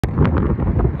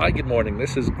Hi, good morning.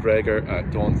 This is Gregor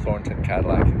at Thornton,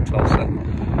 Cadillac in Tulsa.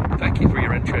 Thank you for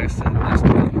your interest in this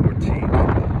 2014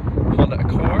 Honda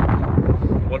Accord.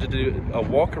 I wanted to do a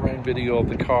walk around video of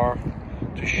the car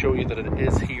to show you that it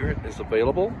is here, it is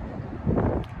available,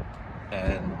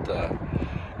 and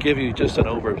give you just an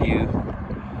overview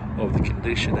of the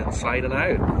condition inside and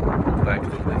out. Back a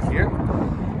little bit here.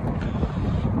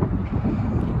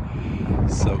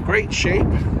 So great shape.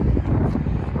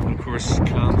 Of course,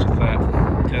 comes with that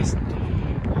just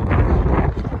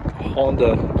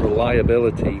Honda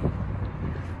reliability.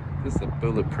 This is a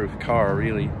bulletproof car,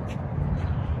 really.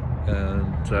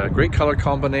 And great color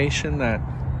combination, that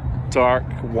dark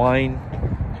wine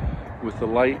with the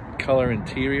light color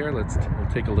interior. We'll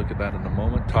take a look at that in a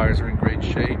moment. Tires are in great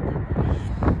shape.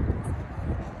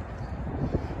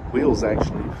 Wheels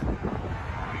actually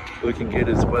looking good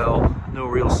as well. No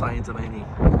real signs of any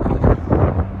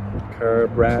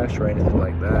curb rash or anything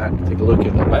like that. Take a look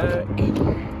in the back.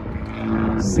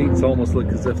 Seats almost look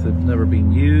as if they've never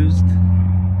been used.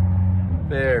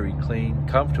 Very clean,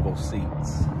 comfortable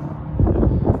seats.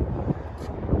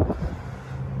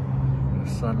 The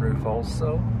sunroof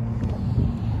also,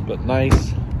 but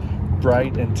nice,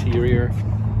 bright interior.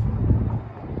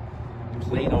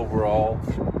 Clean overall,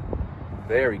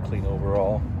 very clean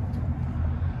overall.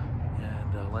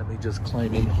 And let me just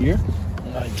climb in here.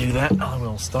 When I do that, I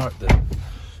will start the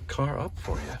car up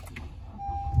for you.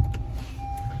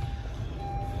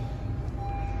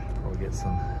 We'll get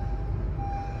some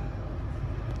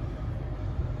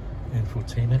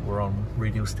infotainment. We're on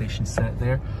radio station set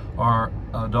there. Our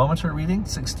odometer reading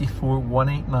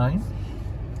 64,189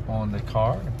 on the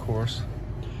car. Of course,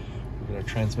 we've got our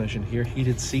transmission here.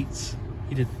 Heated seats,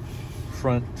 heated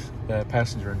front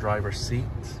passenger and driver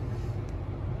seats.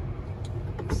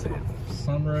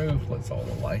 Sunroof, let's all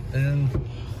the light in.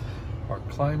 Our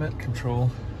climate control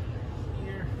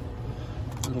here.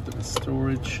 A little bit of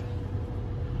storage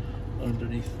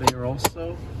underneath there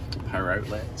also. Power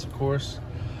outlets, of course.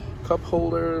 Cup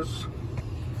holders.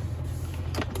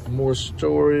 More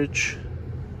storage.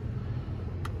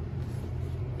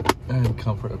 And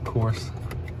comfort, of course.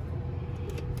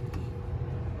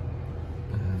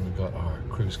 And we've got our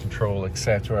cruise control,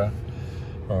 etc.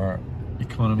 Our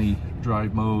economy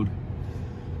drive mode.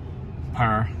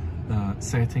 Power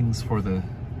settings for the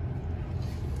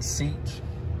seat,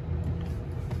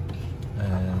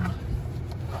 and I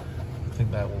think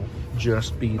that will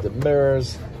just be the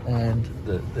mirrors and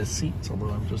the seats, although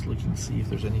I'm just looking to see if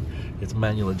there's any. It's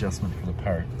manual adjustment for the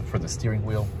power for the steering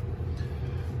wheel.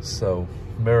 So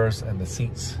mirrors and the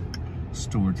seats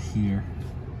stored here,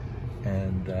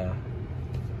 and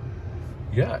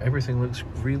yeah, everything looks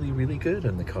really good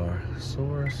in the car.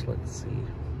 Source, let's see.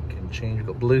 Can change. We've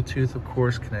got Bluetooth, of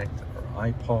course, connect our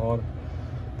iPod,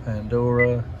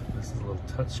 Pandora. This is a little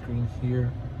touchscreen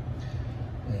here,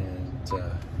 and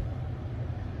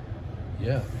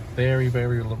yeah, very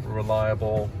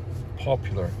reliable,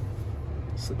 popular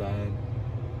sedan.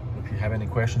 If you have any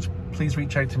questions, please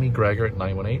reach out to me, Gregor, at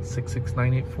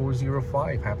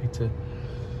 918-669-8405. Happy to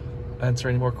answer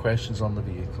any more questions on the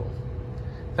vehicle.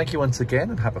 Thank you once again,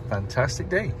 and have a fantastic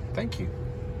day. Thank you.